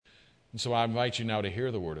And so I invite you now to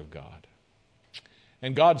hear the word of God.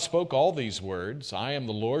 And God spoke all these words, I am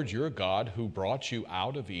the Lord your God who brought you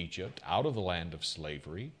out of Egypt, out of the land of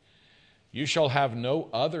slavery. You shall have no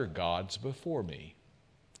other gods before me.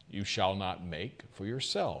 You shall not make for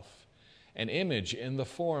yourself an image in the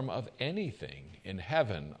form of anything in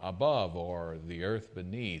heaven above or the earth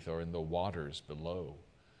beneath or in the waters below.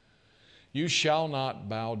 You shall not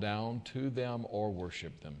bow down to them or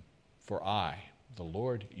worship them, for I, the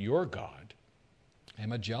Lord your God,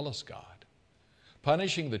 am a jealous God,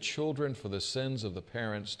 punishing the children for the sins of the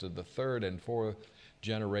parents to the third and fourth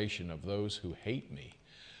generation of those who hate me,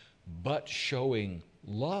 but showing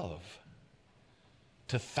love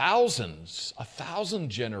to thousands, 1,000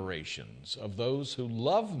 generations of those who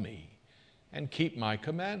love me and keep my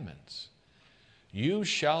commandments. You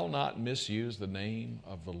shall not misuse the name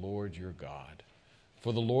of the Lord your God,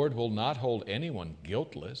 for the Lord will not hold anyone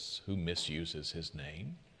guiltless who misuses his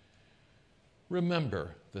name.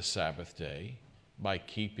 Remember the Sabbath day by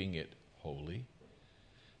keeping it holy.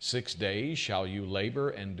 6 days shall you labor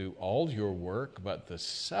and do all your work, but the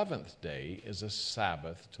seventh day is a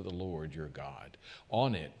Sabbath to the Lord your God.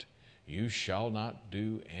 On it you shall not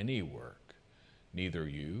do any work, neither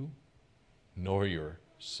you, nor your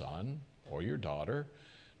son or your daughter,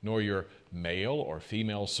 nor your male or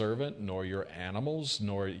female servant, nor your animals,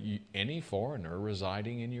 nor any foreigner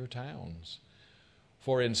residing in your towns.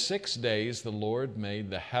 For in 6 days the Lord made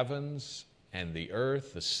the heavens and the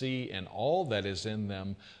earth, the sea, and all that is in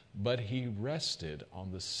them, but he rested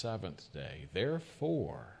on the seventh day.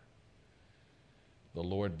 Therefore, the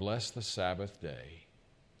Lord blessed the Sabbath day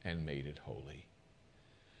and made it holy.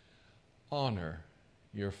 Honor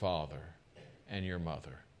your father and your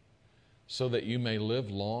mother, so that you may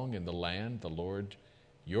live long in the land the Lord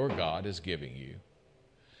your God is giving you.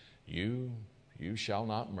 You shall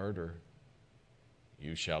not murder.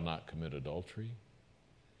 You shall not commit adultery.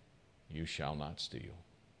 You shall not steal.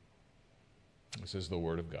 This is the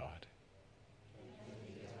word of God.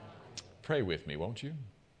 Pray with me, won't you?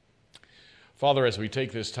 Father, as we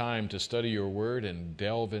take this time to study your word and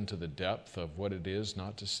delve into the depth of what it is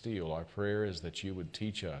not to steal, our prayer is that you would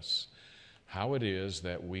teach us how it is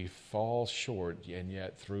that we fall short, and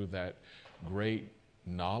yet through that great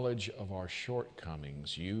knowledge of our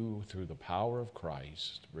shortcomings, you, through the power of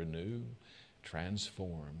Christ, renew,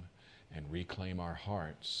 transform, and reclaim our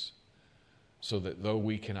hearts, so that though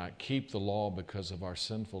we cannot keep the law because of our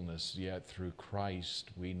sinfulness, yet through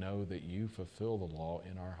Christ we know that you fulfill the law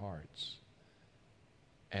in our hearts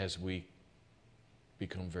as we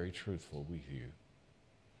become very truthful with you.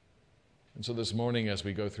 And so this morning, as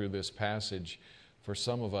we go through this passage, for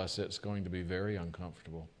some of us it's going to be very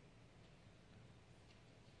uncomfortable.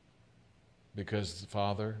 Because,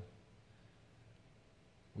 Father,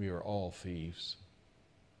 we are all thieves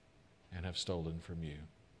and have stolen from you.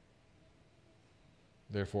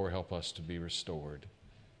 Therefore, help us to be restored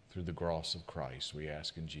through the cross of Christ, we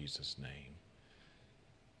ask in Jesus' name.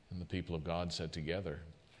 And the people of God said together,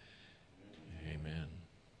 Amen.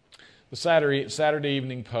 The Saturday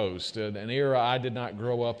Evening Post, an era I did not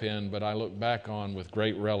grow up in, but I look back on with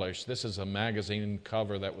great relish. This is a magazine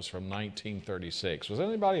cover that was from 1936. Was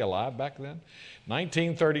anybody alive back then?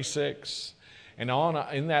 1936. And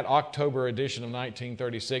in that October edition of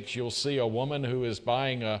 1936, you'll see a woman who is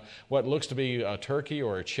buying what looks to be a turkey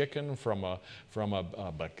or a chicken from I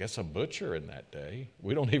guess a butcher in that day.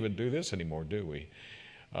 We don't even do this anymore, do we?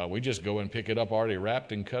 We just go and pick it up already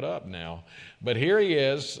wrapped and cut up now. But here he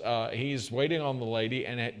is. He's waiting on the lady.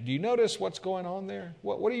 And do you notice what's going on there?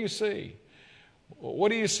 What do you see? What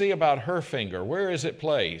do you see about her finger? Where is it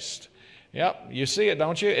placed? Yep, you see it,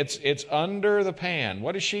 don't you? It's under the pan.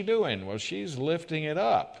 What is she doing? Well, she's lifting it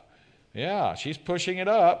up. Yeah, she's pushing it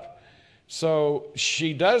up. So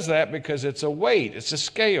she does that because it's a weight. It's a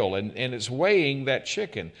scale, and it's weighing that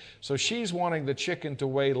chicken. So she's wanting the chicken to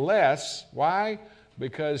weigh less. Why?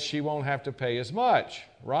 Because she won't have to pay as much,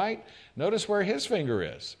 right? Notice where his finger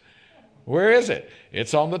is. Where is it?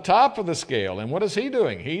 It's on the top of the scale. And what is he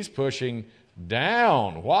doing? He's pushing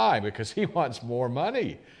down. Why? Because he wants more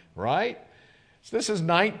money, right? So this is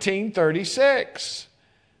 1936.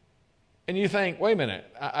 And you think, wait a minute,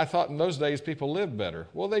 I thought in those days people lived better.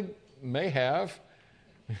 Well, they may have.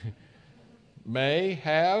 May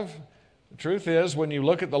have. The truth is, when you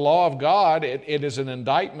look at the law of God, it is an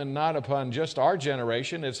indictment not upon just our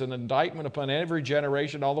generation. It's an indictment upon every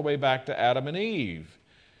generation all the way back to Adam and Eve.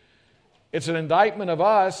 It's an indictment of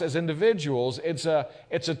us as individuals. It's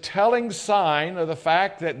a telling sign of the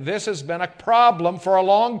fact that this has been a problem for a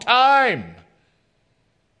long time.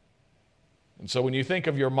 And so when you think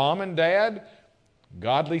of your mom and dad,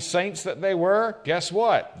 Godly saints that they were, guess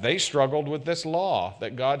what? They struggled with this law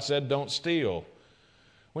that God said don't steal.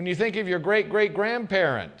 When you think of your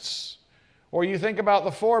great-great-grandparents, or you think about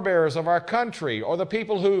the forebears of our country, or the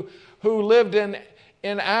people who lived in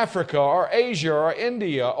Africa or Asia or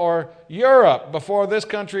India or Europe before this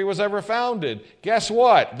country was ever founded, guess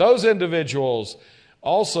what? Those individuals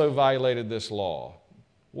also violated this law.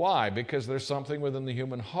 Why? Because there's something within the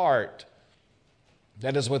human heart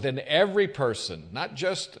that is within every person, not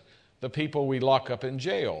just the people we lock up in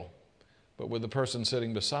jail, but with the person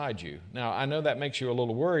sitting beside you. Now, I know that makes you a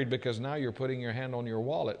little worried because now you're putting your hand on your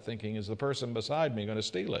wallet thinking, is the person beside me going to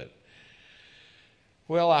steal it?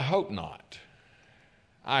 Well, I hope not.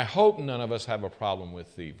 I hope none of us have a problem with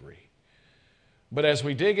thievery. But as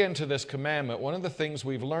we dig into this commandment, one of the things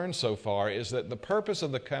we've learned so far is that the purpose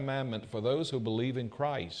of the commandment for those who believe in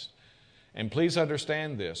Christ, and please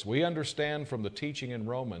understand this, we understand from the teaching in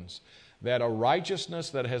Romans that a righteousness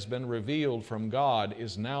that has been revealed from God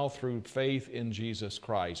is now through faith in Jesus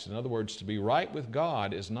Christ. In other words, to be right with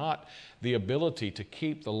God is not the ability to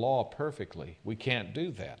keep the law perfectly. We can't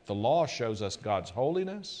do that. The law shows us God's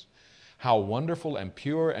holiness, how wonderful and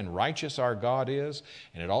pure and righteous our God is,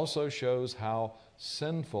 and it also shows how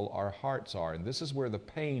sinful our hearts are. And this is where the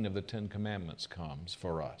pain of the Ten Commandments comes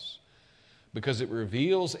for us, because it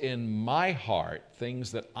reveals in my heart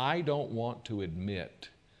things that I don't want to admit.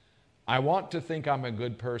 I want to think I'm a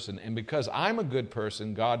good person, and because I'm a good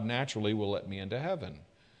person, God naturally will let me into heaven.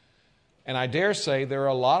 And I dare say there are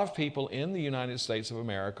a lot of people in the United States of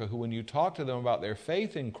America who, when you talk to them about their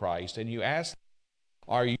faith in Christ and you ask them,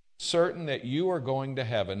 are you certain that you are going to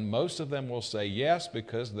heaven? Most of them will say yes,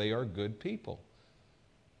 because they are good people.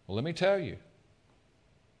 Well, let me tell you,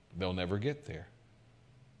 they'll never get there.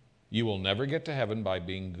 You will never get to heaven by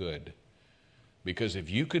being good. Because if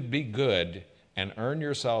you could be good and earn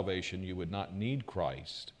your salvation, you would not need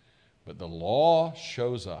Christ. But the law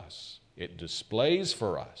shows us, it displays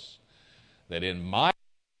for us, that in my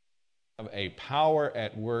have a power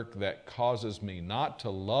at work that causes me not to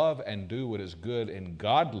love and do what is good in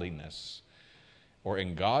godliness or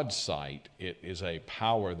in God's sight. It is a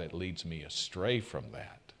power that leads me astray from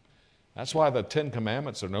that. That's why the Ten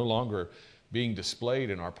Commandments are no longer being displayed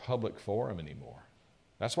in our public forum anymore.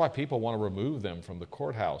 That's why people want to remove them from the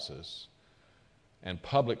courthouses and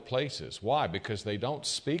public places. Why? Because they don't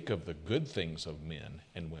speak of the good things of men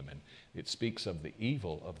and women. It speaks of the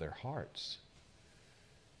evil of their hearts.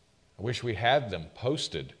 I wish we had them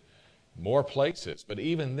posted more places. But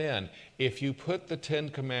even then, if you put the Ten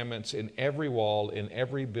Commandments in every wall, in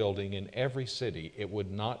every building, in every city, it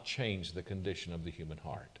would not change the condition of the human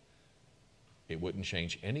heart. It wouldn't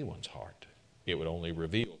change anyone's heart. It would only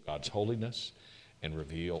reveal God's holiness and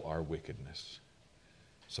reveal our wickedness.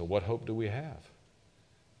 So what hope do we have?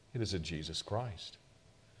 It is in Jesus Christ.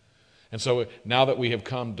 And so now that we have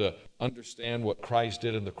come to understand what Christ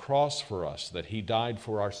did on the cross for us, that He died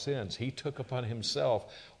for our sins, He took upon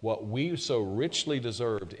Himself what we so richly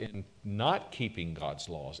deserved in not keeping God's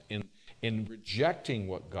laws, in rejecting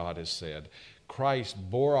what God has said. Christ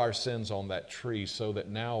bore our sins on that tree so that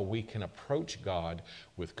now we can approach God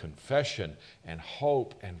with confession and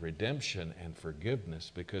hope and redemption and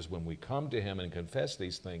forgiveness, because when we come to Him and confess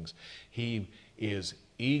these things, He is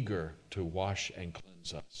eager to wash and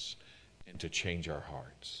cleanse us and to change our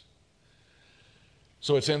hearts.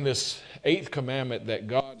 So it's in this Eighth Commandment that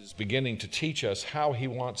God is beginning to teach us how He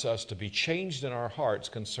wants us to be changed in our hearts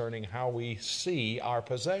concerning how we see our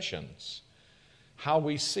possessions. How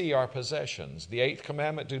we see our possessions. The Eighth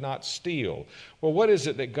Commandment, do not steal. Well, what is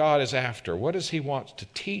it that God is after? What does He want to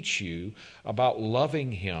teach you about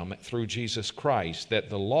loving Him through Jesus Christ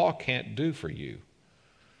that the law can't do for you?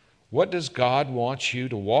 What does God want you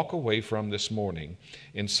to walk away from this morning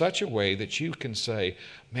in such a way that you can say,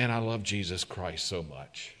 man, I love Jesus Christ so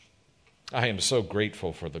much. I am so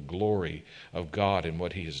grateful for the glory of God and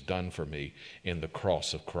what He has done for me in the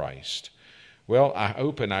cross of Christ. Well, I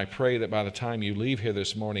hope and I pray that by the time you leave here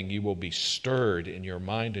this morning, you will be stirred in your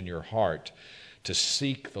mind and your heart to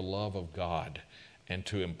seek the love of God and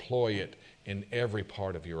to employ it in every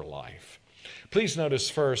part of your life. Please notice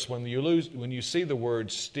first, when you see the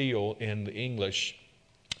word steal in the English,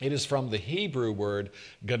 it is from the Hebrew word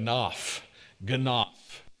ganaf. Ganaf.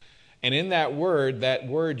 And in that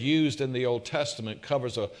word used in the Old Testament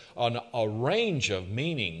covers a range of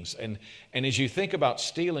meanings. And as you think about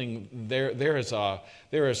stealing, there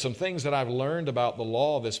are some things that I've learned about the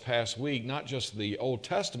law this past week, not just the Old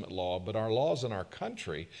Testament law, but our laws in our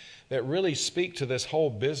country that really speak to this whole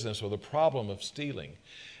business or the problem of stealing.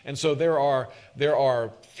 And so there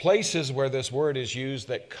are places where this word is used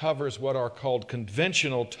that covers what are called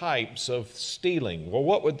conventional types of stealing. Well,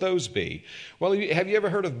 what would those be? Well, have you ever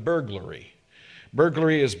heard of burglary?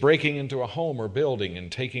 Burglary is breaking into a home or building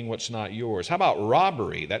and taking what's not yours. How about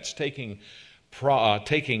robbery? That's taking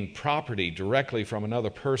property directly from another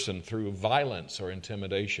person through violence or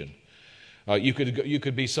intimidation. You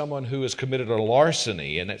could be someone who has committed a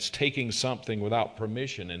larceny, and it's taking something without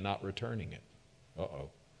permission and not returning it. Uh-oh.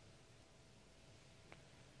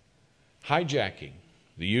 Hijacking,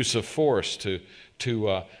 the use of force to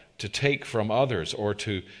take from others or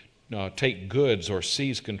to take goods or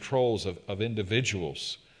seize controls of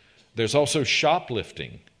individuals. There's also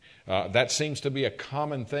shoplifting. That seems to be a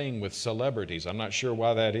common thing with celebrities. I'm not sure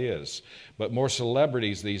why that is, but more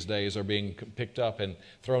celebrities these days are being picked up and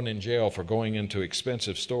thrown in jail for going into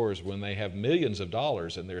expensive stores when they have millions of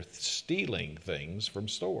dollars and they're stealing things from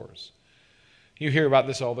stores. You hear about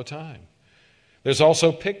this all the time. There's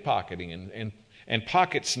also pickpocketing and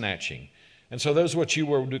pocket snatching. And so those are what you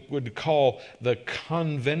would call the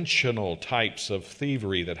conventional types of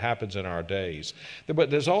thievery that happens in our days. But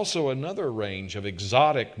there's also another range of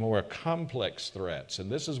exotic, more complex threats.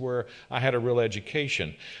 And this is where I had a real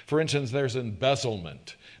education. For instance, there's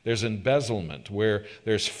embezzlement. There's embezzlement where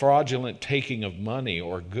there's fraudulent taking of money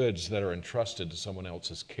or goods that are entrusted to someone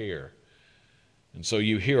else's care. And so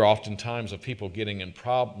you hear oftentimes of people getting in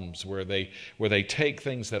problems where they take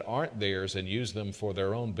things that aren't theirs and use them for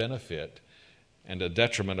their own benefit and a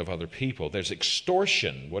detriment of other people. There's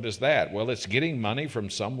extortion. What is that? Well, it's getting money from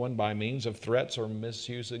someone by means of threats or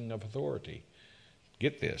misusing of authority.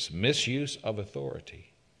 Get this, misuse of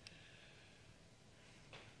authority.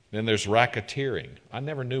 Then there's racketeering. I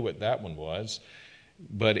never knew what that one was,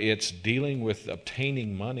 but it's dealing with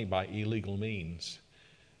obtaining money by illegal means.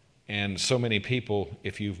 And so many people,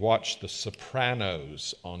 if you've watched The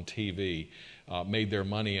Sopranos on TV, made their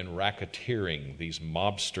money in racketeering, these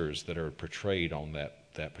mobsters that are portrayed on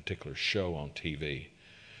that particular show on TV.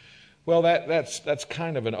 Well, that's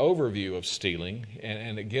kind of an overview of stealing,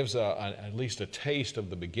 and it gives at least a taste of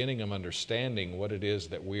the beginning of understanding what it is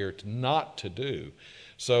that we're not to do.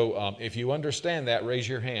 So if you understand that, raise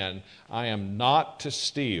your hand. I am not to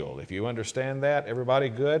steal. If you understand that, everybody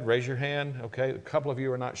good? Raise your hand. Okay, a couple of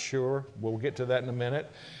you are not sure. We'll get to that in a minute.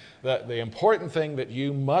 The important thing that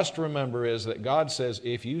you must remember is that God says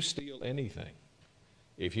if you steal anything,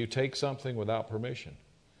 if you take something without permission,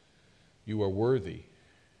 you are worthy.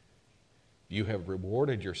 You have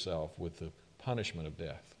rewarded yourself with the punishment of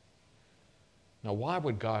death. Now, why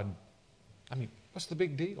would God, what's the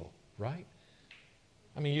big deal, right?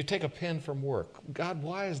 You take a pen from work. God,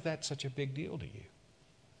 why is that such a big deal to you?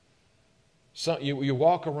 So you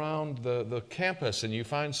walk around the campus and you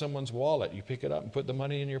find someone's wallet. You pick it up and put the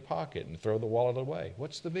money in your pocket and throw the wallet away.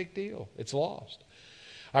 What's the big deal? It's lost.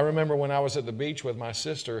 I remember when I was at the beach with my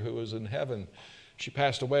sister who was in heaven. She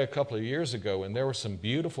passed away a couple of years ago, and there were some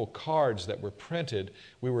beautiful cards that were printed.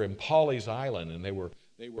 We were in Pawleys Island, and they were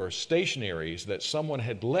stationaries that someone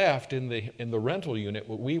had left in the rental unit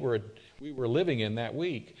we were living in that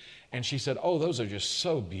week. And she said, "Oh, those are just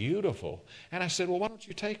so beautiful." And I said, "Well, why don't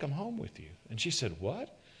you take them home with you?" And she said,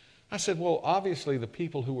 "What?" I said, "Well, obviously the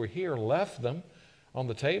people who were here left them on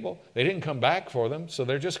the table. They didn't come back for them, so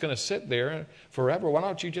they're just going to sit there forever. Why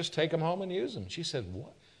don't you just take them home and use them?" She said,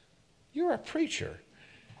 "What? You're a preacher."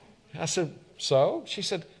 I said, "So?" She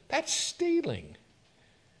said, "That's stealing."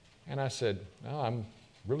 And I said, "Oh, I'm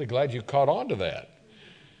really glad you caught on to that."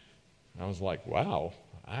 I was like, wow,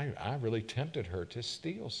 I really tempted her to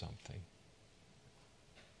steal something.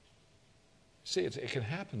 See, it can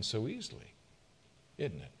happen so easily,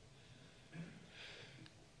 isn't it?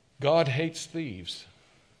 God hates thieves.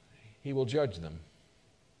 He will judge them.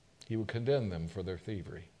 He will condemn them for their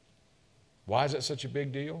thievery. Why is it such a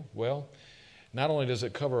big deal? Well, not only does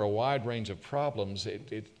it cover a wide range of problems,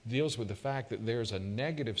 it deals with the fact that there's a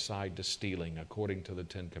negative side to stealing according to the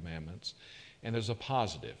 10 Commandments, and there's a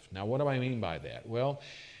positive. Now, what do I mean by that? Well,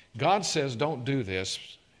 God says don't do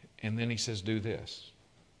this, and then he says do this.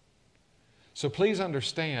 So please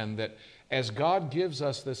understand that as God gives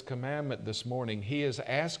us this commandment this morning, he is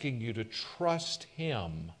asking you to trust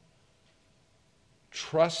him.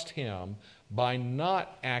 Trust him by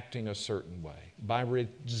not acting a certain way, by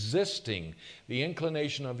resisting the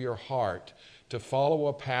inclination of your heart to follow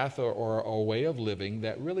a path or a way of living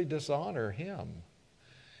that really dishonor him.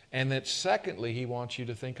 And that secondly, he wants you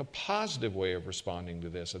to think a positive way of responding to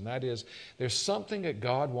this, and that is there's something that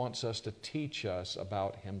God wants us to teach us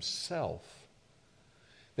about himself.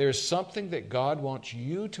 There's something that God wants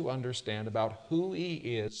you to understand about who he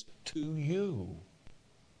is to you.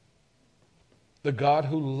 The God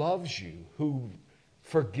who loves you, who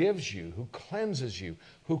forgives you, who cleanses you,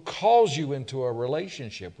 who calls you into a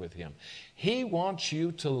relationship with Him. He wants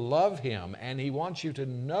you to love Him, and He wants you to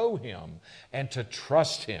know Him and to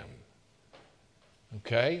trust Him.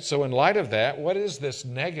 Okay? So in light of that, what is this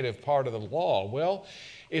negative part of the law? Well,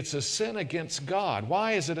 it's a sin against God.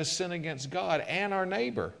 Why is it a sin against God and our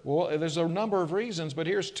neighbor? Well, there's a number of reasons, but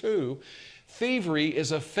here's two. Thievery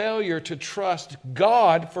is a failure to trust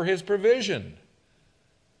God for His provision.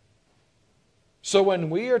 So when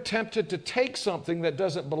we are tempted to take something that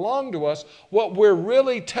doesn't belong to us, what we're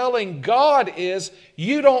really telling God is,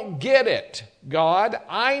 you don't get it, God.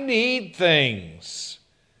 I need things.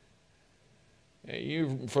 Are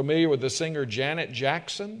you familiar with the singer Janet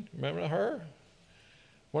Jackson? Remember her?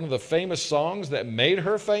 One of the famous songs that made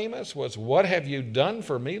her famous was, "What Have You Done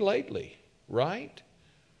For Me Lately?" Right?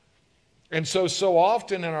 And so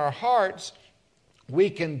often in our hearts, we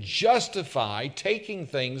can justify taking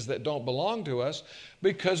things that don't belong to us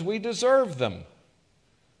because we deserve them,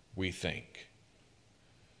 we think.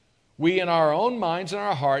 We, in our own minds and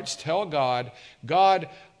our hearts, tell God, God,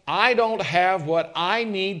 I don't have what I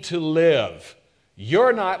need to live.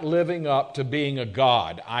 You're not living up to being a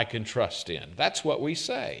God I can trust in. That's what we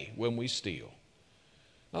say when we steal.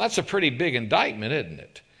 Now, that's a pretty big indictment, isn't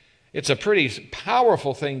it? It's a pretty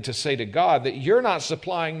powerful thing to say to God that you're not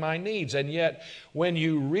supplying my needs. And yet, when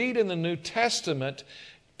you read in the New Testament,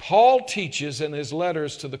 Paul teaches in his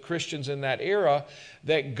letters to the Christians in that era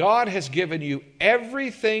that God has given you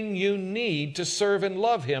everything you need to serve and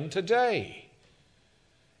love Him today.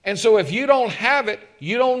 And so if you don't have it,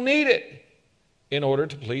 you don't need it in order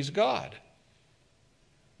to please God.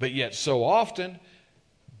 But yet so often,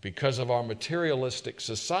 because of our materialistic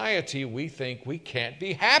society, we think we can't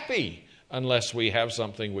be happy unless we have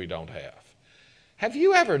something we don't have. Have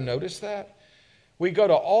you ever noticed that? We go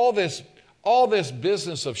to all this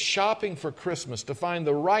business of shopping for Christmas to find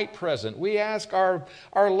the right present. We ask our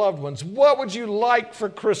loved ones, what would you like for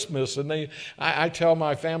Christmas? And I tell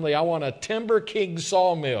my family, I want a Timber King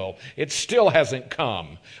sawmill. It still hasn't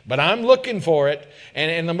come, but I'm looking for it.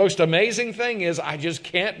 And the most amazing thing is I just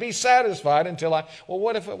can't be satisfied until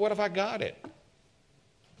what if I got it?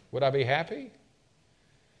 Would I be happy?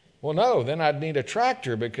 Well, no, then I'd need a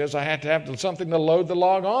tractor because I had to have something to load the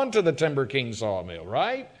log onto the Timber King sawmill,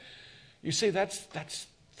 right? You see, that's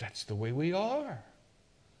the way we are.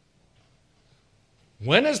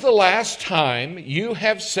 When is the last time you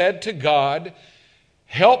have said to God,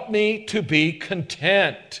 help me to be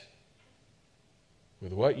content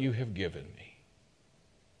with what you have given me?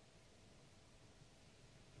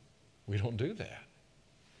 We don't do that.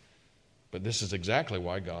 But this is exactly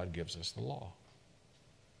why God gives us the law.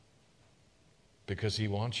 Because He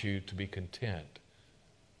wants you to be content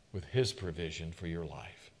with His provision for your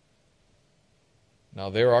life. Now,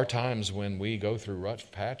 there are times when we go through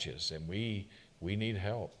rough patches and we need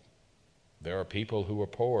help. There are people who are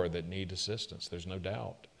poor that need assistance, there's no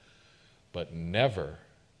doubt. But never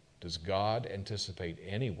does God anticipate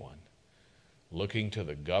anyone looking to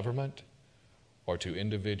the government or to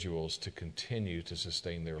individuals to continue to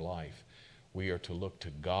sustain their life. We are to look to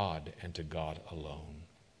God and to God alone.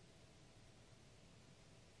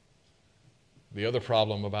 The other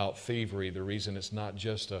problem about thievery, the reason it's not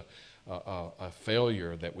just a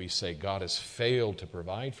failure that we say God has failed to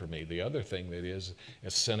provide for me. The other thing that is a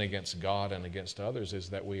sin against God and against others is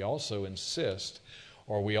that we also insist,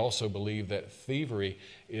 or we also believe that thievery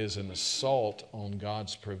is an assault on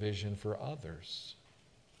God's provision for others.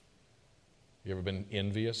 You ever been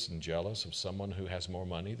envious and jealous of someone who has more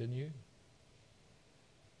money than you?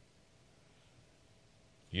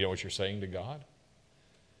 You know what you're saying to God?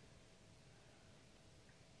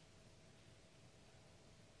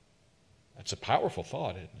 That's a powerful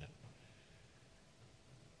thought, isn't it?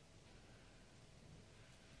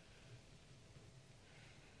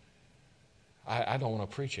 I don't want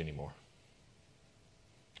to preach anymore.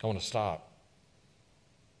 I want to stop.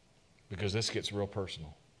 Because this gets real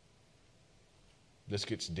personal. This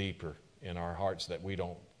gets deeper in our hearts that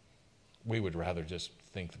we would rather just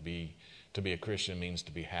think to be a Christian means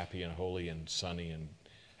to be happy and holy and sunny and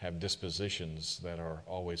have dispositions that are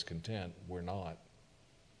always content. We're not.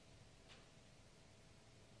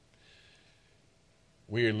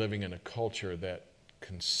 We are living in a culture that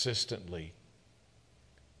consistently,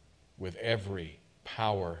 with every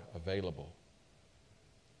power available,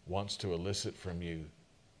 wants to elicit from you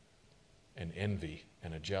an envy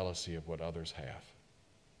and a jealousy of what others have.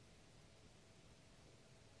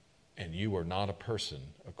 And you are not a person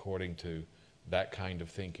according to that kind of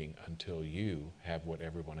thinking until you have what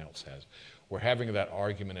everyone else has. We're having that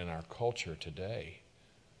argument in our culture today.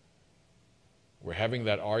 We're having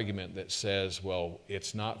that argument that says, well,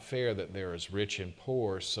 it's not fair that there is rich and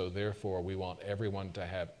poor, so therefore we want everyone to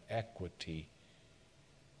have equity.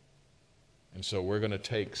 And so we're going to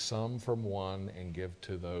take some from one and give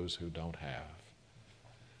to those who don't have.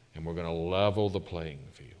 And we're going to level the playing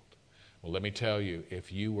field. Well, let me tell you,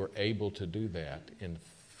 if you were able to do that in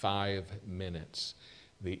 5 minutes,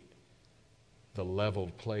 the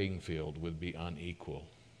leveled playing field would be unequal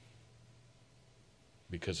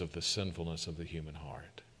because of the sinfulness of the human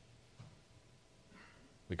heart.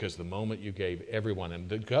 Because the moment you gave everyone, and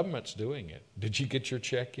the government's doing it. Did you get your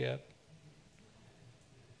check yet?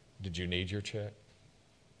 Did you need your check?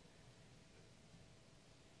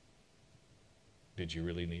 Did you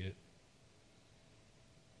really need it?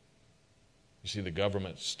 You see, the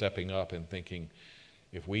government's stepping up and thinking,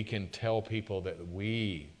 if we can tell people that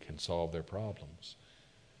we can solve their problems.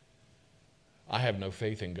 I have no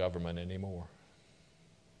faith in government anymore.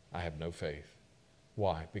 I have no faith.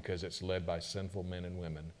 Why? Because it's led by sinful men and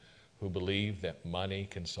women who believe that money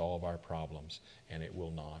can solve our problems, and it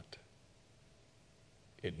will not.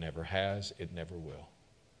 It never has, it never will.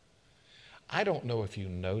 I don't know if you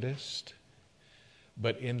noticed,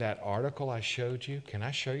 but in that article I showed you, can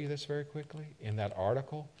I show you this very quickly? In that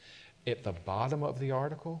article, at the bottom of the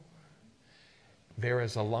article, there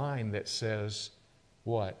is a line that says,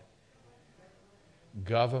 what?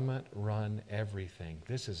 Government run everything.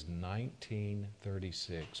 This is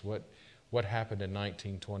 1936. What happened in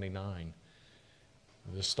 1929?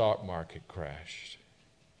 The stock market crashed.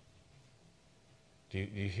 Do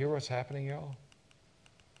you hear what's happening, y'all?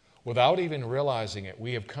 Without even realizing it,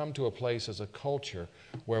 we have come to a place as a culture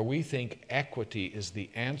where we think equity is the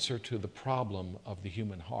answer to the problem of the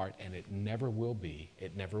human heart, and it never will be,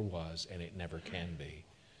 it never was, and it never can be.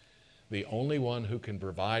 The only one who can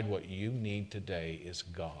provide what you need today is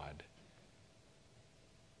God.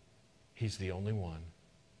 He's the only one.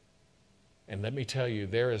 And let me tell you,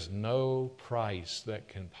 there is no price that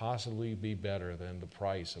can possibly be better than the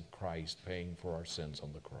price of Christ paying for our sins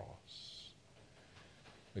on the cross.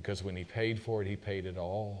 Because when he paid for it, he paid it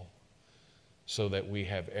all so that we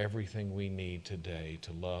have everything we need today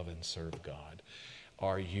to love and serve God.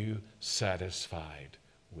 Are you satisfied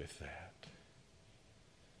with that?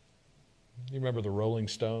 You remember the Rolling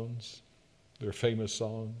Stones? Their famous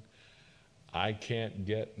song, I Can't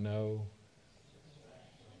Get No.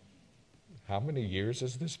 How many years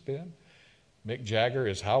has this been? Mick Jagger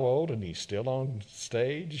is how old, and he's still on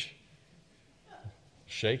stage?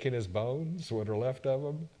 Shaking his bones, what are left of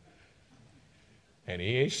him, and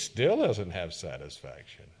he still doesn't have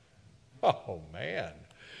satisfaction. Oh, man.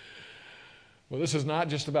 Well, this is not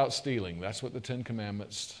just about stealing. That's what the 10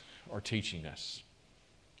 Commandments are teaching us.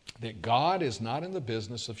 That God is not in the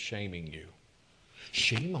business of shaming you.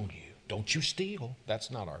 Shame on you. Don't you steal.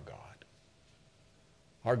 That's not our God.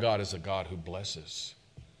 Our God is a God who blesses,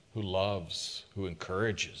 who loves, who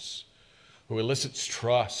encourages, who elicits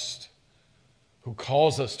trust, who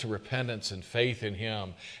calls us to repentance and faith in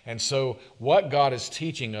him. And so what God is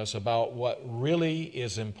teaching us about what really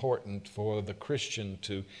is important for the Christian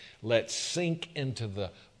to let sink into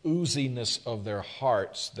the ooziness of their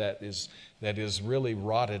hearts that is really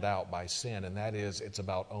rotted out by sin, and that is, it's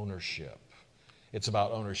about ownership. It's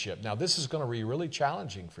about ownership. Now, this is going to be really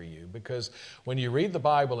challenging for you, because when you read the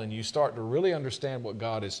Bible and you start to really understand what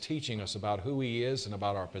God is teaching us about who he is and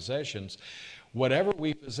about our possessions, whatever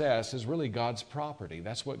we possess is really God's property.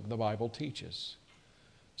 That's what the Bible teaches.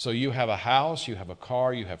 So you have a house, you have a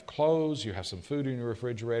car, you have clothes, you have some food in your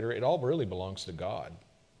refrigerator. It all really belongs to God.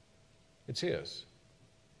 It's his.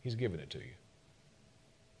 He's given it to you.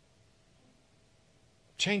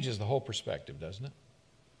 Changes the whole perspective, doesn't it?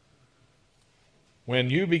 When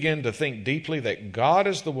you begin to think deeply that God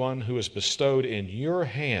is the one who has bestowed in your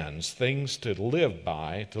hands things to live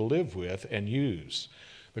by, to live with, and use.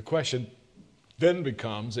 The question then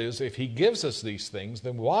becomes is, if he gives us these things,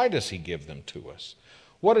 then why does he give them to us?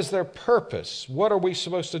 What is their purpose? What are we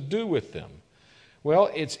supposed to do with them?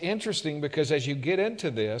 Well, it's interesting because as you get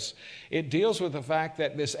into this, it deals with the fact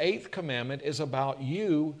that this 8th commandment is about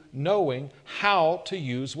you knowing how to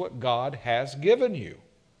use what God has given you.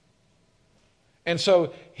 And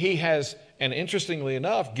so he has, and interestingly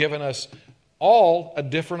enough, given us all a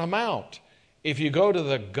different amount. If you go to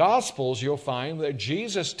the Gospels, you'll find that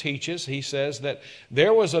Jesus teaches, he says that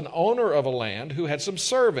there was an owner of a land who had some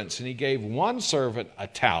servants, and he gave one servant a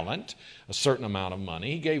talent, a certain amount of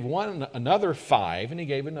money. He gave one another 5, and he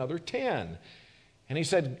gave another 10. And he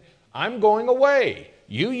said, I'm going away.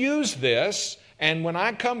 You use this, and when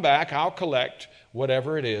I come back, I'll collect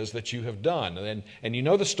whatever it is that you have done. And you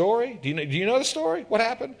know the story? Do you know the story? What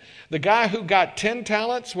happened? The guy who got 10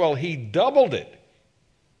 talents, well, he doubled it.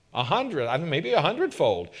 100, maybe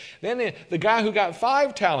 100-fold. Then the guy who got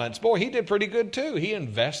 5 talents, boy, he did pretty good too. He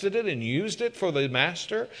invested it and used it for the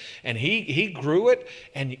master, and he grew it.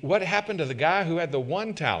 And what happened to the guy who had the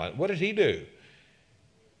 1 talent? What did he do?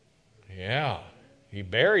 Yeah, he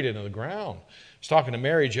buried it in the ground. I was talking to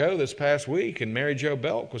Mary Jo this past week, and Mary Jo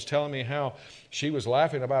Belk was telling me how she was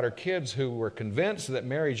laughing about her kids who were convinced that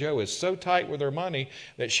Mary Jo is so tight with her money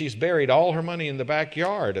that she's buried all her money in the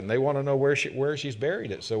backyard, and they want to know where she's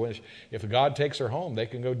buried it. So if God takes her home, they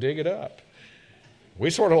can go dig it up. We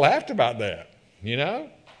sort of laughed about that, you know.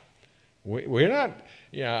 We're not,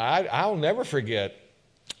 you know, I'll never forget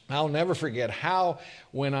how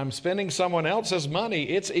when I'm spending someone else's money,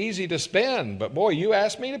 it's easy to spend. But boy, you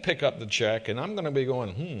ask me to pick up the check, and I'm going to be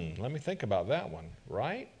going, let me think about that one,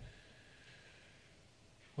 right?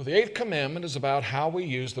 Well, the Eighth Commandment is about how we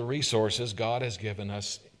use the resources God has given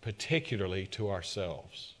us, particularly to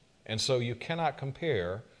ourselves. And so you cannot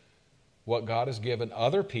compare what God has given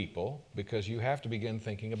other people, because you have to begin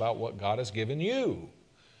thinking about what God has given you.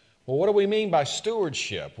 Well, what do we mean by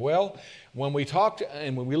stewardship? Well, when we talk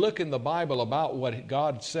and when we look in the Bible about what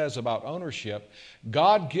God says about ownership,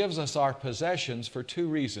 God gives us our possessions for 2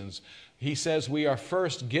 reasons. He says we are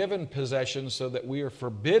first given possessions so that we are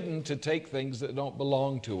forbidden to take things that don't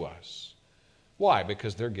belong to us. Why?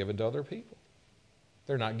 Because they're given to other people.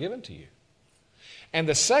 They're not given to you. And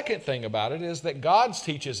the second thing about it is that God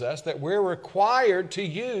teaches us that we're required to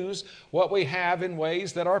use what we have in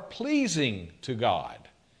ways that are pleasing to God.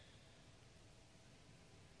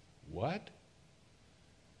 What?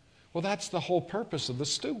 Well, that's the whole purpose of the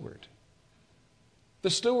steward. The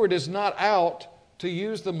steward is not out to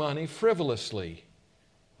use the money frivolously,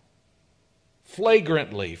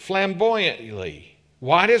 flagrantly, flamboyantly.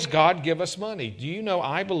 Why does God give us money? Do you know,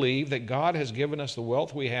 I believe that God has given us the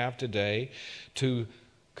wealth we have today to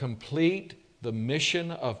complete the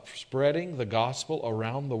mission of spreading the gospel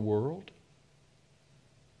around the world.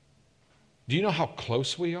 Do you know how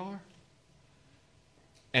close we are?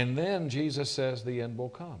 And then Jesus says the end will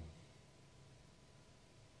come.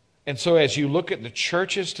 And so as you look at the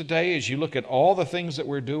churches today, as you look at all the things that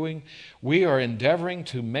we're doing, we are endeavoring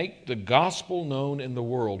to make the gospel known in the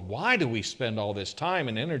world. Why do we spend all this time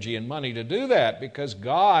and energy and money to do that? Because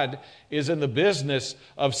God is in the business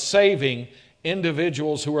of saving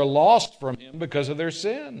individuals who are lost from Him because of their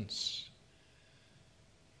sins.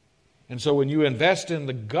 And so when you invest in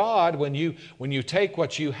the God, when you take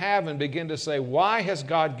what you have and begin to say, why has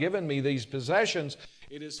God given me these possessions?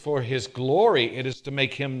 It is for His glory. It is to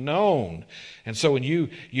make Him known. And so when you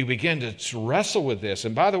begin to wrestle with this,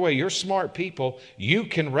 and by the way, you're smart people, you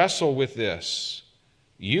can wrestle with this.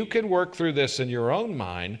 You can work through this in your own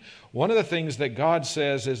mind. One of the things that God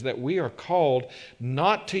says is that we are called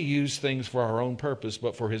not to use things for our own purpose,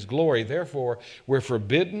 but for His glory. Therefore, we're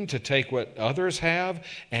forbidden to take what others have,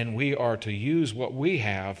 and we are to use what we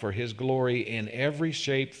have for His glory in every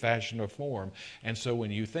shape, fashion, or form. And so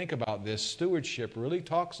when you think about this, stewardship really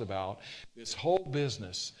talks about this whole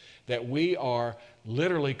business that we are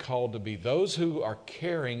literally called to be those who are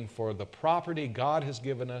caring for the property God has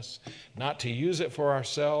given us, not to use it for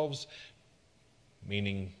ourselves,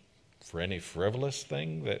 meaning for any frivolous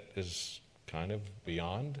thing that is kind of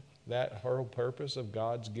beyond that whole purpose of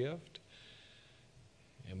God's gift.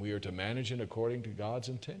 And we are to manage it according to God's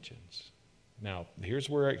intentions. Now, here's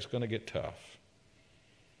where it's going to get tough.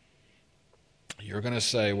 You're going to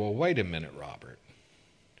say, well, wait a minute, Robert.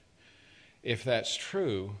 If that's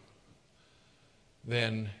true,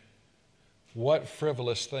 then what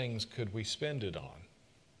frivolous things could we spend it on?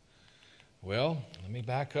 Well, let me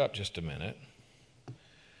back up just a minute.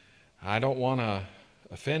 I don't want to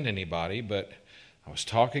offend anybody, but I was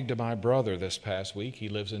talking to my brother this past week. He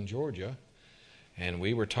lives in Georgia, and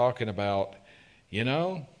we were talking about,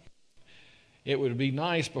 it would be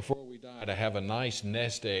nice before we die to have a nice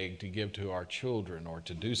nest egg to give to our children or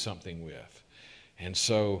to do something with. And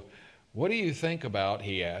so, what do you think about,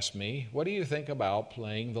 he asked me, what do you think about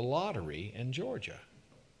playing the lottery in Georgia?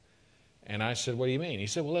 And I said, what do you mean? He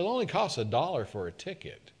said, well, it only costs $1 for a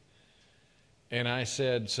ticket. And I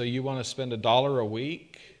said, so you want to spend $1 a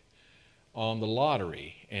week on the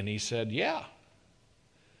lottery? And he said, yeah.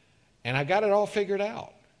 And I got it all figured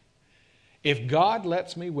out. If God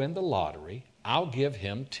lets me win the lottery, I'll give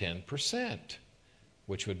Him 10%,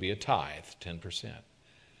 which would be a tithe, 10%.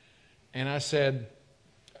 And I said,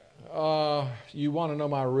 you want to know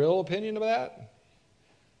my real opinion of that?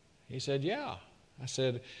 He said, yeah. I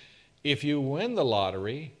said, if you win the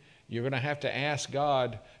lottery, you're going to have to ask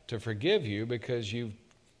God to forgive you because you've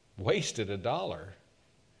wasted $1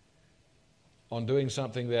 on doing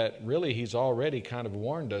something that really He's already kind of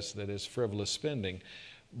warned us that is frivolous spending.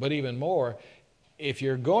 But even more, if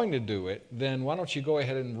you're going to do it, then why don't you go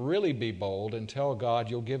ahead and really be bold and tell God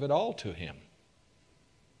you'll give it all to Him?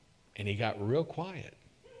 And he got real quiet.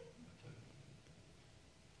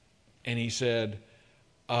 And he said,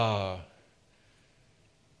 why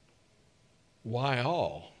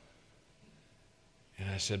all? And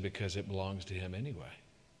I said, because it belongs to Him anyway.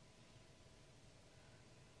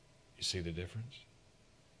 You see the difference?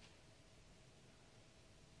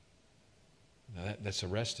 Now that's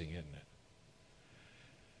arresting, isn't it?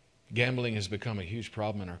 Gambling has become a huge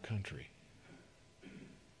problem in our country.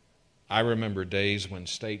 I remember days when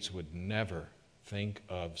states would never think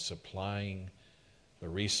of supplying the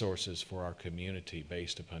resources for our community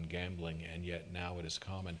based upon gambling, and yet now it is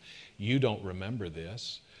common. You don't remember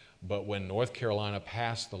this, but when North Carolina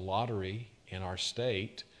passed the lottery in our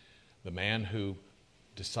state, the man who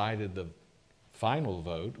decided the final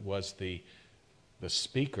vote was the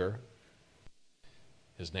speaker.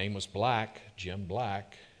 His name was Black, Jim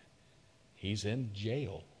Black. He's in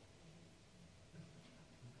jail.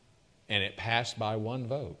 And it passed by one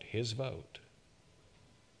vote, his vote.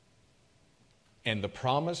 And the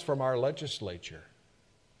promise from our legislature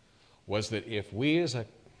was that if we as a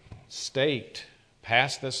state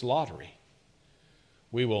pass this lottery,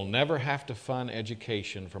 we will never have to fund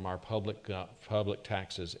education from our public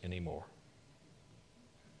taxes anymore.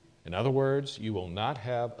 In other words, you will not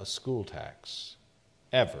have a school tax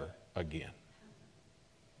ever again.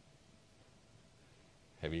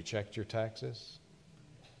 Have you checked your taxes?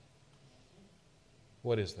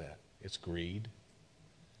 What is that? It's greed,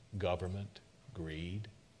 government, greed.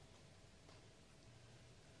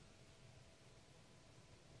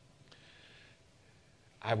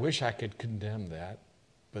 I wish I could condemn that,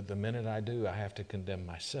 but the minute I do, I have to condemn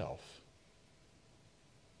myself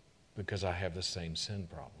because I have the same sin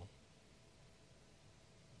problem.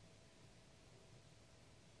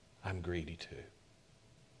 I'm greedy too.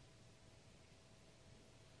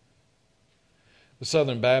 The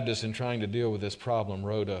Southern Baptists, in trying to deal with this problem,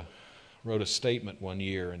 wrote a statement one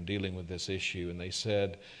year in dealing with this issue, and they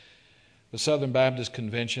said, the Southern Baptist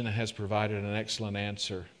Convention has provided an excellent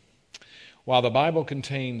answer. While the Bible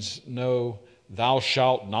contains no thou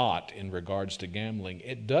shalt not in regards to gambling,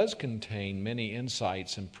 it does contain many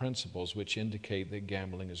insights and principles which indicate that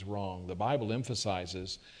gambling is wrong. The Bible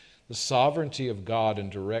emphasizes the sovereignty of God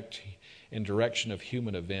in direction of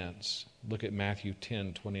human events. Look at Matthew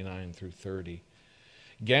 10:29 through 30.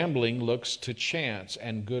 Gambling looks to chance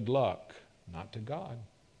and good luck, not to God.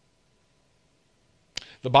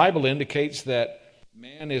 The Bible indicates that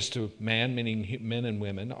man, meaning men and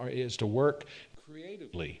women, is to work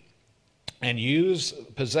creatively and use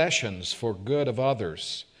possessions for good of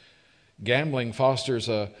others. Gambling fosters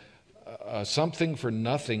a something for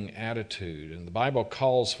nothing attitude, and the Bible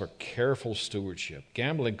calls for careful stewardship.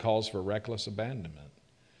 Gambling calls for reckless abandonment.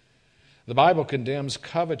 The Bible condemns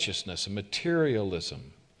covetousness and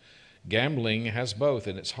materialism. Gambling has both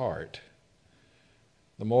in its heart.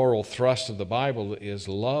 The moral thrust of the Bible is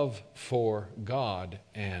love for God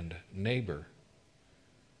and neighbor.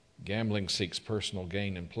 Gambling seeks personal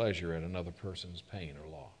gain and pleasure at another person's pain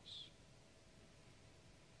or loss.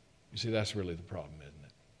 You see, that's really the problem, isn't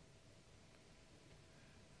it?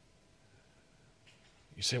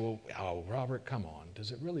 You say, well, Robert, come on.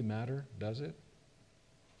 Does it really matter? Does it?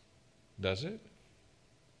 Does it?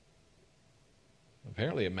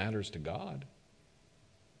 Apparently it matters to God.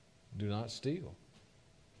 Do not steal.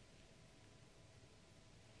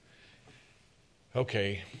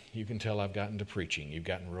 Okay, you can tell I've gotten to preaching. You've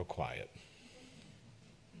gotten real quiet.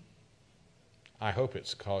 I hope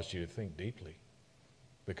it's caused you to think deeply,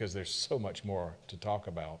 because there's so much more to talk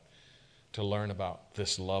about, to learn about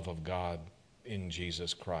this love of God in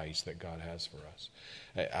Jesus Christ that God has for us.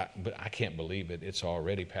 But I can't believe it. It's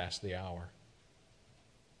already past the hour.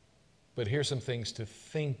 But here's some things to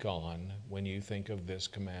think on when you think of this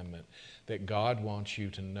commandment that God wants you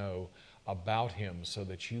to know about Him so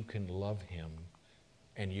that you can love Him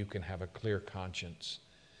and you can have a clear conscience.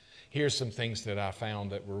 Here's some things that I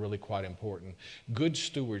found that were really quite important. Good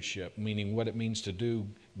stewardship, meaning what it means to do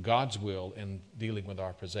God's will in dealing with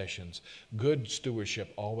our possessions. Good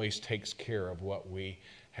stewardship always takes care of what we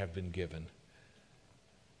have been given.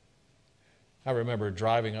 I remember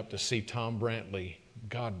driving up to see Tom Brantley.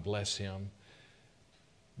 God bless him.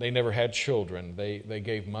 They never had children. They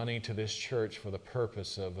gave money to this church for the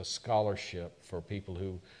purpose of a scholarship for people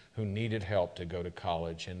who needed help to go to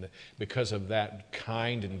college. And because of that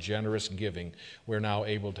kind and generous giving, we're now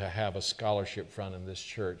able to have a scholarship fund in this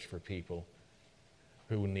church for people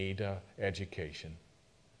who need education.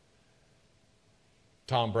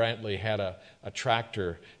 Tom Brantley had a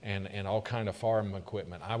tractor and all kind of farm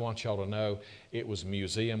equipment. I want y'all to know it was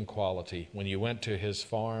museum quality. When you went to his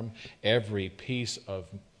farm, every piece of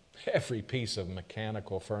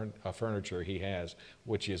mechanical furniture he has,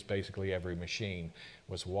 which is basically every machine,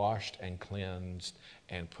 was washed and cleansed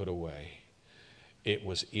and put away. It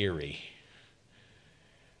was eerie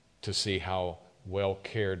to see how well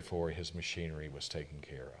cared for his machinery was taken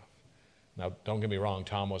care of. Now, don't get me wrong,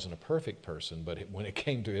 Tom wasn't a perfect person, but when it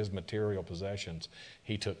came to his material possessions,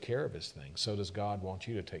 he took care of his things. So does God want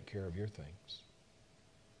you to take care of your things,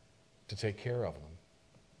 to take care of them.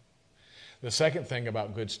 The second thing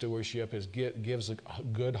about good stewardship is gives a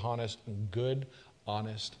good, honest,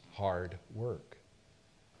 hard work.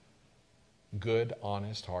 Good,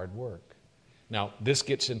 honest, hard work. Now, this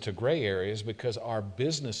gets into gray areas because our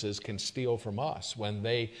businesses can steal from us when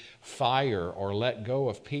they fire or let go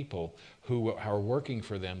of people who are working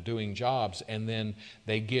for them, doing jobs, and then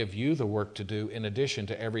they give you the work to do in addition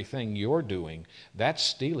to everything you're doing. That's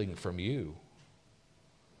stealing from you.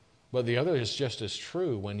 But the other is just as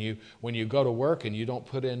true. When you go to work and you don't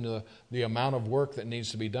put in the amount of work that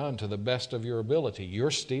needs to be done to the best of your ability,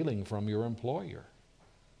 you're stealing from your employer.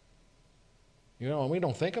 You know, and we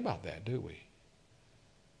don't think about that, do we?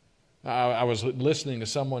 I was listening to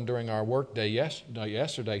someone during our work day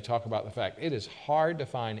yesterday talk about the fact it is hard to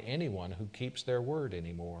find anyone who keeps their word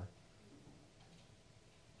anymore.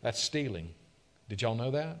 That's stealing. Did y'all know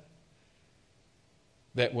that?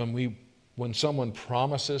 That when someone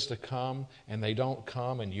promises to come and they don't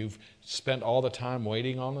come and you've spent all the time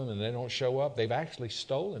waiting on them and they don't show up, they've actually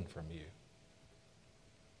stolen from you.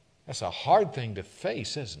 That's a hard thing to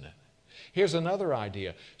face, isn't it? Here's another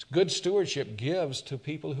idea. Good stewardship gives to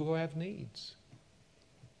people who have needs.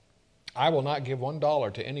 I will not give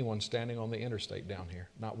 $1 to anyone standing on the interstate down here.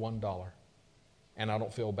 Not $1. And I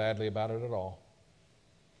don't feel badly about it at all.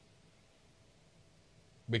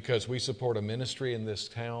 Because we support a ministry in this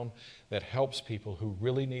town that helps people who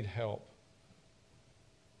really need help.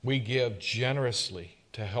 We give generously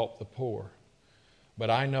to help the poor. But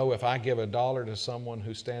I know if I give $1 to someone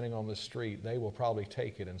who's standing on the street, they will probably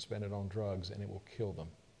take it and spend it on drugs, and it will kill them.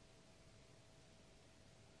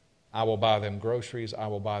 I will buy them groceries, I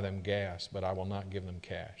will buy them gas, but I will not give them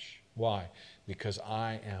cash. Why? Because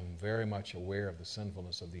I am very much aware of the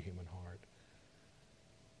sinfulness of the human heart.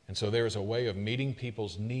 And so there is a way of meeting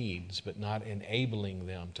people's needs, but not enabling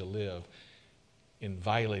them to live in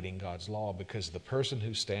violating God's law, because the person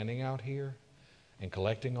who's standing out here and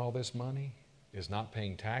collecting all this money is not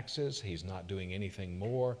paying taxes. He's not doing anything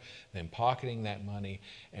more than pocketing that money.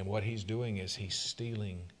 And what he's doing is he's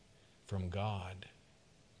stealing from God.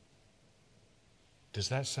 Does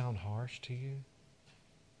that sound harsh to you?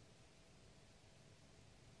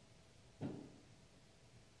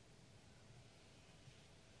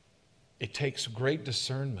 It takes great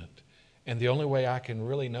discernment. And the only way I can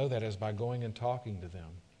really know that is by going and talking to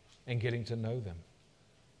them and getting to know them.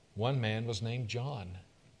 One man was named John.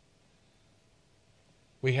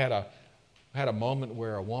 We had a moment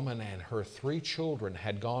where a woman and her 3 children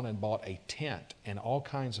had gone and bought a tent and all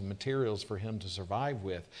kinds of materials for him to survive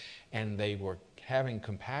with, and they were having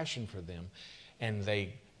compassion for them, and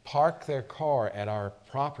they parked their car at our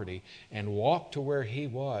property and walked to where he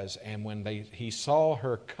was, and when he saw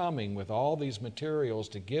her coming with all these materials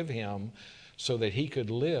to give him so that he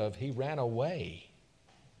could live, he ran away.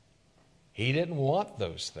 He didn't want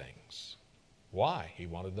those things. Why? He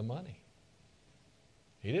wanted the money.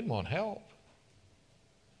 He didn't want help.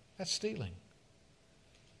 That's stealing.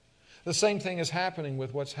 The same thing is happening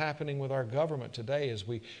with what's happening with our government today as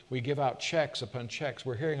we give out checks upon checks.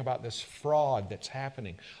 We're hearing about this fraud that's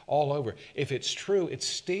happening all over. If it's true, it's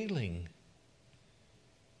stealing.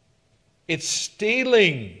 It's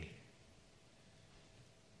stealing.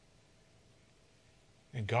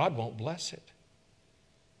 And God won't bless it.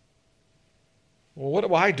 Well, what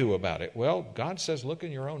do I do about it? Well, God says, look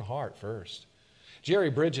in your own heart first.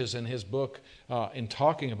 Jerry Bridges, in his book, in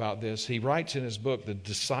talking about this, he writes in his book, The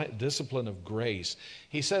Discipline of Grace,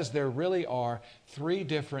 he says there really are 3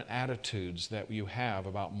 different attitudes that you have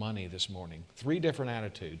about money this morning. 3 different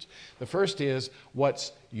attitudes. The first is,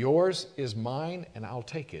 what's yours is mine, and I'll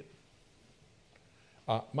take it.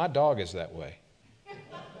 My dog is that way.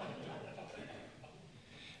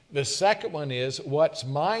 The second one is, what's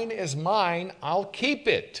mine is mine, I'll keep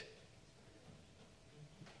it.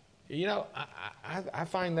 You know, I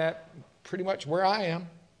find that pretty much where I am.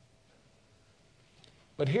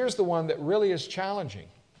 But here's the one that really is challenging.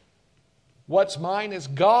 What's mine is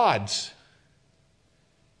God's.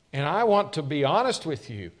 And I want to be honest with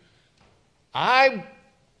you. I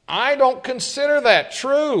don't consider that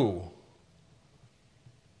true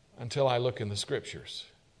until I look in the Scriptures.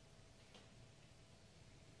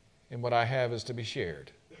 And what I have is to be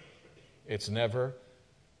shared. It's never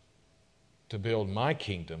to build my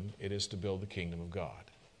kingdom. It is to build the kingdom of God.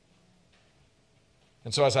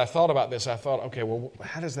 And so as I thought about this, I thought, okay, well,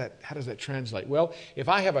 how does that translate? Well, if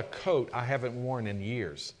I have a coat I haven't worn in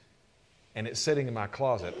years and it's sitting in my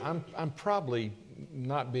closet, I'm probably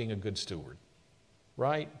not being a good steward,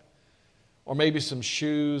 right? Or maybe some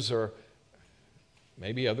shoes or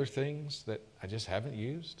maybe other things that I just haven't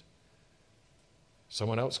used.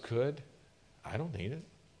 Someone else could. I don't need it.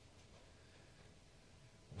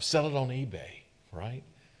 Sell it on eBay, right?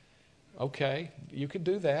 Okay, you could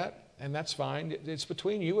do that, and that's fine. It's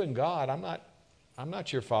between you and God. I'm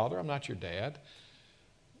not your father. I'm not your dad.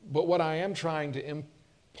 But what I am trying to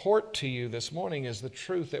import to you this morning is the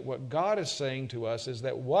truth that what God is saying to us is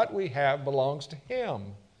that what we have belongs to Him.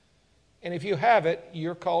 And if you have it,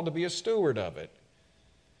 you're called to be a steward of it.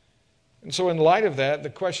 And so in light of that,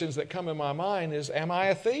 the questions that come in my mind is, am I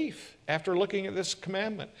a thief? After looking at this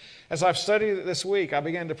commandment. As I've studied it this week, I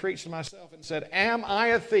began to preach to myself and said, am I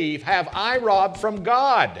a thief? Have I robbed from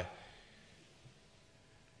God?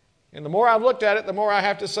 And the more I've looked at it, the more I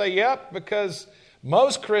have to say, yep, because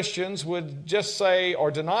most Christians would just say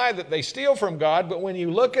or deny that they steal from God, but when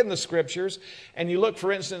you look in the Scriptures, and you look,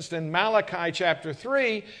 for instance, in Malachi chapter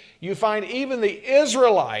 3, you find even the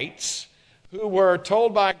Israelites who were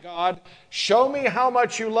told by God, show me how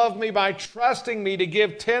much you love me by trusting me to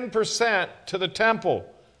give 10% to the temple.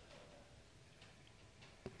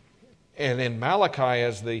 And in Malachi,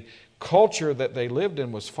 as the culture that they lived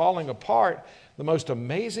in was falling apart, the most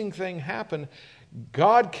amazing thing happened.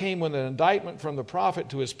 God came with an indictment from the prophet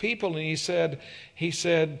to his people, and he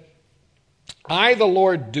said, I, the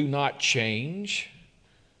Lord, do not change,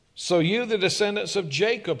 so you, the descendants of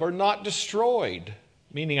Jacob, are not destroyed.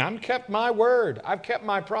 Meaning, I've kept my word. I've kept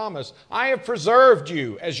my promise. I have preserved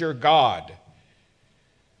you as your God.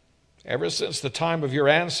 Ever since the time of your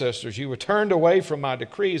ancestors, you were turned away from my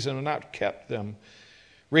decrees and have not kept them.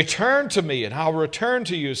 Return to me, and I'll return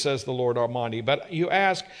to you, says the Lord Almighty. But you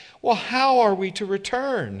ask, well, how are we to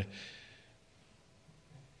return?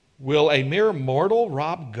 Will a mere mortal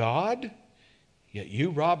rob God? Yet you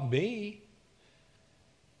rob me.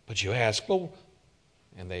 But you ask, well,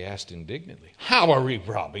 and they asked indignantly, how are we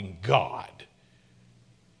robbing God?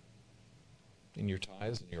 In your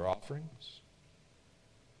tithes and your offerings?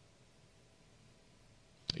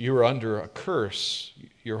 You are under a curse,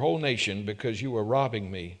 your whole nation, because you are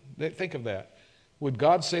robbing me. Think of that. Would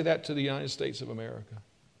God say that to the United States of America?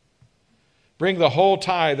 Bring the whole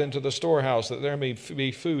tithe into the storehouse, that there may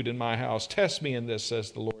be food in my house. Test me in this,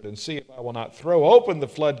 says the Lord, and see if I will not throw open the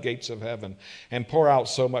floodgates of heaven and pour out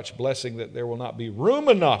so much blessing that there will not be room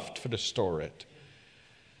enough to store it.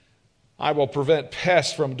 I will prevent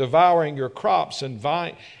pests from devouring your crops, and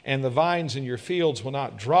the vines in your fields will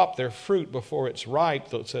not drop their fruit before it's ripe,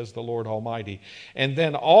 says the Lord Almighty. And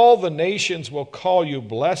then all the nations will call you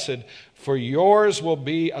blessed, for yours will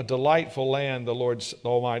be a delightful land, the Lord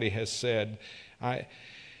Almighty has said.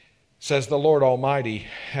 Says the Lord Almighty,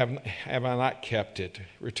 have I not kept it?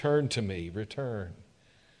 Return to me, return.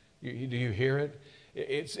 Do you hear it?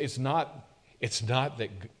 It's not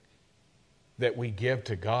that we give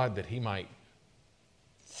to God that He might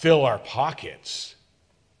fill our pockets.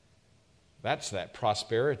 That's that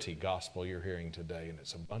prosperity gospel you're hearing today, and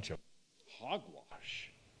it's a bunch of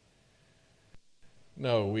hogwash.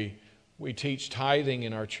 No, we teach tithing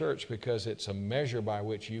in our church because it's a measure by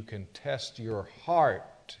which you can test your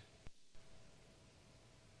heart.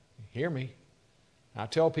 Hear me? I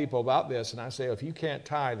tell people about this, and I say, if you can't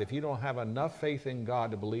tithe, if you don't have enough faith in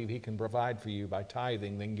God to believe He can provide for you by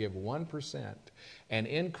tithing, then give 1% and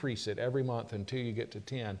increase it every month until you get to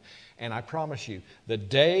 10. And I promise you, the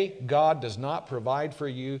day God does not provide for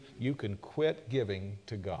you, you can quit giving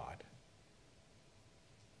to God.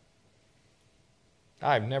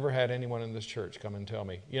 I've never had anyone in this church come and tell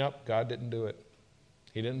me, God didn't do it.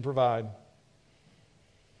 He didn't provide.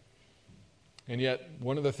 And yet,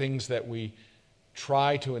 one of the things that we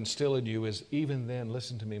try to instill in you is, even then,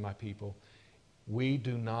 listen to me, my people, we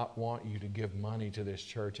do not want you to give money to this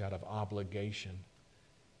church out of obligation.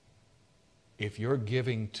 If you're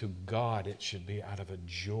giving to God, it should be out of a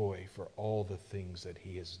joy for all the things that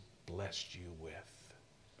He has blessed you with.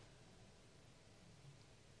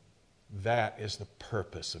 That is the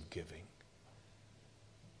purpose of giving.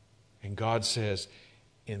 And God says,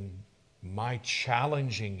 in my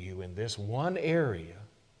challenging you in this one area,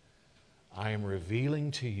 I am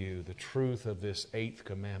revealing to you the truth of this eighth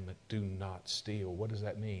commandment, do not steal. What does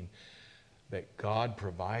that mean? That God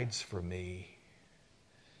provides for me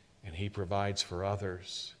and He provides for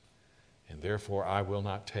others, and therefore I will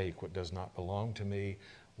not take what does not belong to me,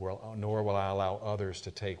 nor will I allow others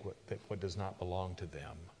to take what does not belong to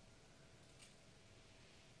them.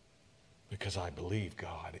 Because I believe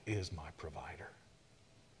God is my provider.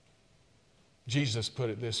 Jesus put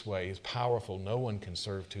it this way, it's powerful. No one can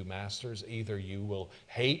serve two masters. Either you will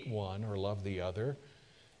hate one or love the other.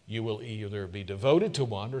 You will either be devoted to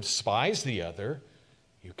one or despise the other.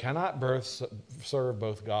 You cannot serve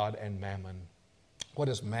both God and mammon. What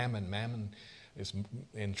is mammon? Mammon is,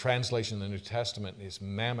 in translation in the New Testament, is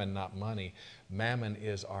mammon, not money. Mammon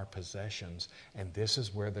is our possessions. And this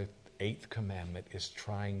is where the Eighth Commandment is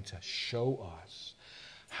trying to show us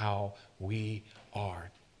how we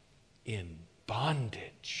are in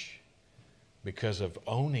bondage because of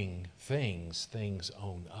owning things. Things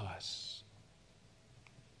own us.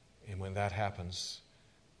 And when that happens,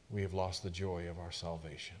 we have lost the joy of our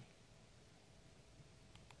salvation.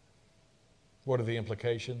 What are the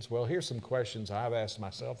implications? Well, here's some questions I've asked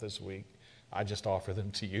myself this week. I just offer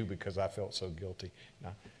them to you because I felt so guilty.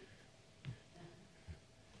 Now,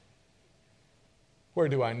 where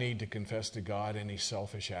do I need to confess to God any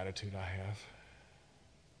selfish attitude I have?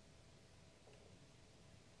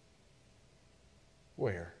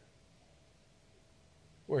 Where?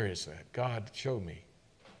 Where is that? God, show me.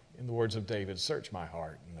 In the words of David, search my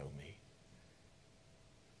heart and know me.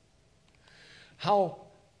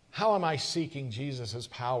 How am I seeking Jesus'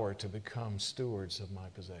 power to become stewards of my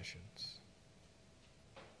possessions?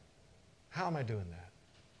 How am I doing that?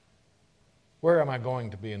 Where am I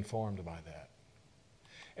going to be informed by that?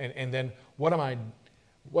 And then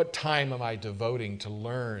what time am I devoting to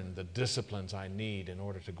learn the disciplines I need in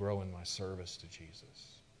order to grow in my service to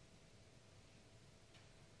Jesus?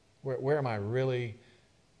 Where am I really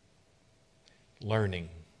learning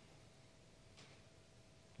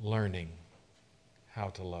how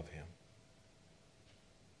to love Him?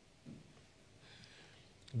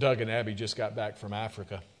 Doug and Abby just got back from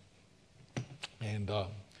Africa. And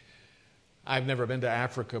I've never been to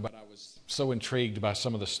Africa, but I was so intrigued by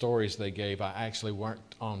some of the stories they gave. I actually weren't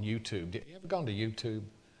on YouTube. You ever gone to YouTube?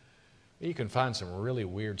 You can find some really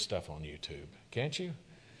weird stuff on YouTube, can't you?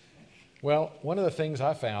 Well, one of the things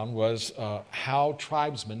I found was how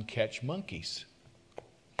tribesmen catch monkeys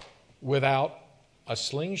without a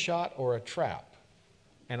slingshot or a trap.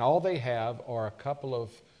 And all they have are a couple of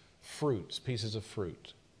pieces of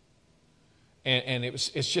fruit. And it's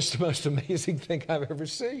just the most amazing thing I've ever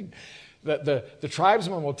seen. The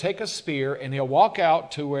tribesman will take a spear and he'll walk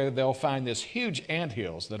out to where they'll find this huge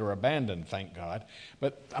anthills that are abandoned, thank God.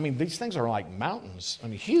 But, I mean, these things are like mountains. I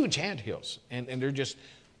mean, huge anthills. And they're just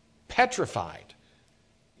petrified.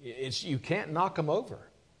 You can't knock them over.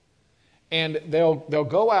 And they'll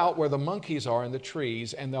go out where the monkeys are in the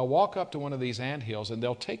trees, and they'll walk up to one of these anthills, and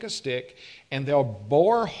they'll take a stick, and they'll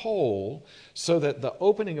bore a hole so that the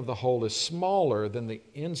opening of the hole is smaller than the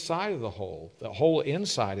inside of the hole. The hole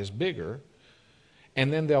inside is bigger.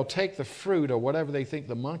 And then they'll take the fruit or whatever they think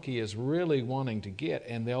the monkey is really wanting to get,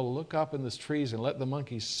 and they'll look up in the trees and let the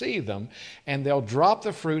monkeys see them, and they'll drop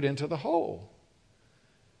the fruit into the hole.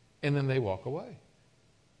 And then they walk away.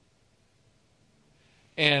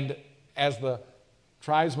 And as the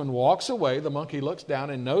tribesman walks away, the monkey looks down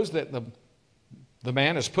and knows that the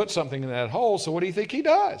man has put something in that hole, so what do you think he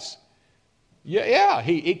does?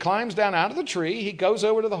 He climbs down out of the tree, he goes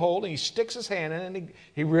over to the hole, and he sticks his hand in it, and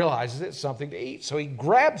he realizes it's something to eat. So he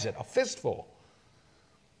grabs it, a fistful.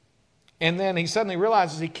 And then he suddenly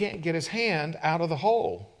realizes he can't get his hand out of the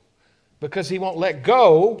hole because he won't let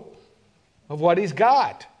go of what he's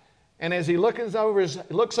got. And as he looks over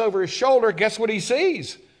his shoulder, guess what he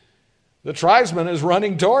sees? The tribesman is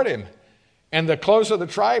running toward him. And the closer the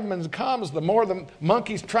tribesman comes, the more the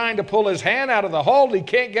monkey's trying to pull his hand out of the hole. He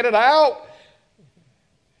can't get it out.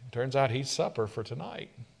 It turns out he's supper for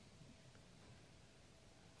tonight.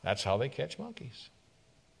 That's how they catch monkeys.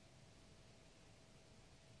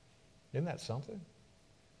 Isn't that something?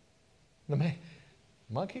 The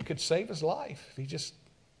monkey could save his life if he just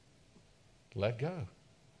let go.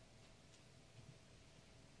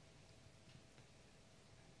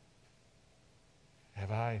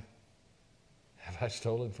 Have I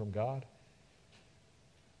stolen from God?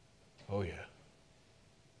 Oh, yeah.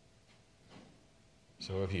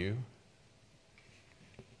 So have you.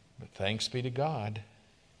 But thanks be to God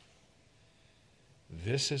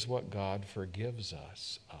This is what God forgives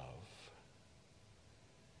us of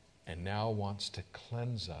and now wants to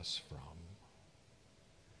cleanse us from,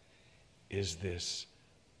 is this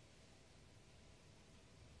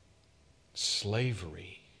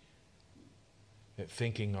slavery that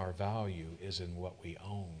thinking our value is in what we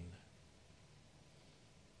own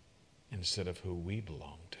instead of who we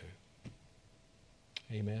belong to.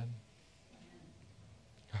 Amen?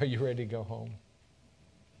 Are you ready to go home?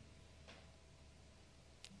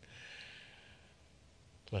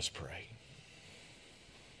 Let's pray.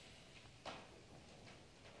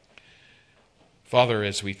 Father,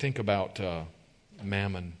 as we think about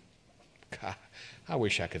mammon, God, I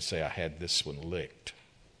wish I could say I had this one licked.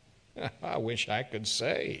 I wish I could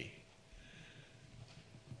say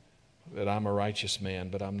that I'm a righteous man,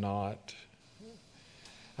 but I'm not.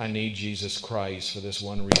 I need Jesus Christ for this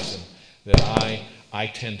one reason, that I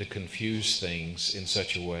tend to confuse things in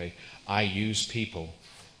such a way. I use people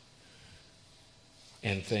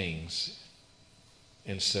and things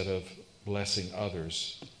instead of blessing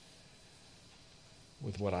others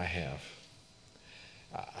with what I have.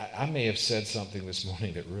 I may have said something this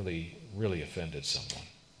morning that really, really offended someone.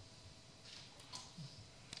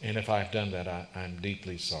 And if I've done that, I'm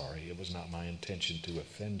deeply sorry. It was not my intention to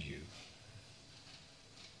offend you.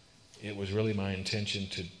 It was really my intention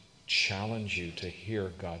to challenge you to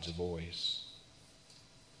hear God's voice.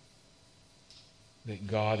 That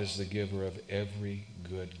God is the giver of every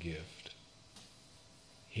good gift.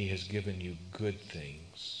 He has given you good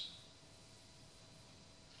things.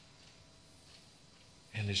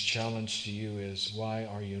 And his challenge to you is, why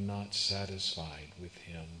are you not satisfied with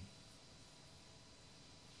him?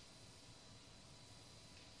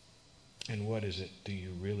 And what is it do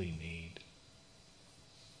you really need?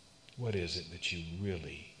 What is it that you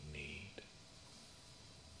really need?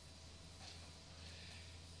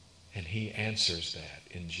 And he answers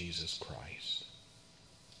that in Jesus Christ.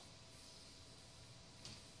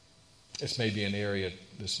 This may be an area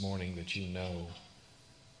this morning that you know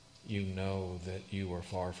that you are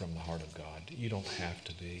far from the heart of God. You don't have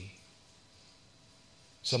to be.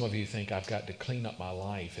 Some of you think I've got to clean up my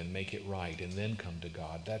life and make it right and then come to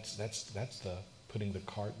God. That's the putting the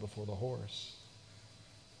cart before the horse.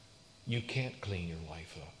 You can't clean your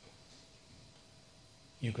life up.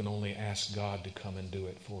 You can only ask God to come and do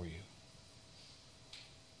it for you.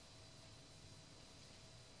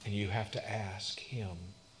 And you have to ask him.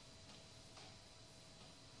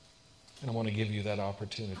 And I want to give you that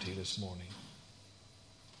opportunity this morning.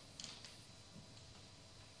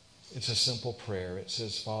 It's a simple prayer. It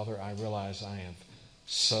says, Father, I realize I am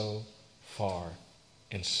so far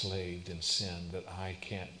enslaved in sin that I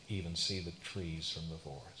can't even see the trees from the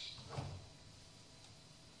forest.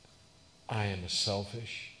 I am a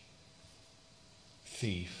selfish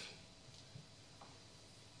thief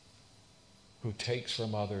who takes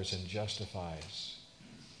from others and justifies,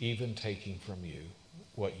 even taking from you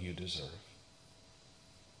what you deserve.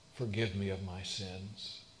 Forgive me of my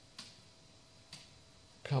sins.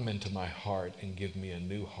 Come into my heart and give me a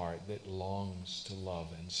new heart that longs to love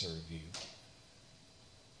and serve you.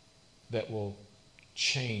 That will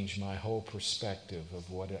change my whole perspective of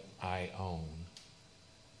what I own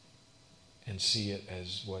and see it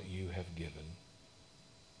as what you have given.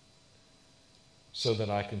 So that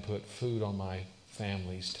I can put food on my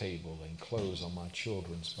family's table and clothes on my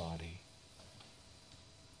children's body.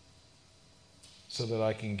 So that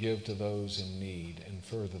I can give to those in need and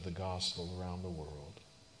further the gospel around the world.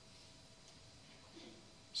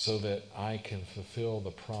 So that I can fulfill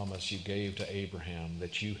the promise you gave to Abraham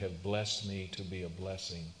that you have blessed me to be a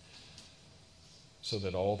blessing so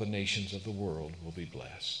that all the nations of the world will be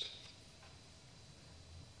blessed.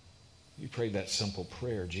 You prayed that simple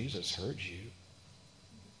prayer. Jesus heard you.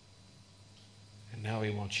 And now he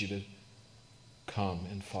wants you to come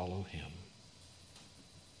and follow him.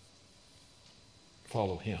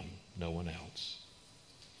 Follow him, no one else.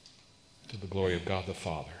 To the glory of God the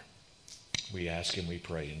Father, we ask and we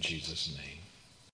pray in Jesus' name.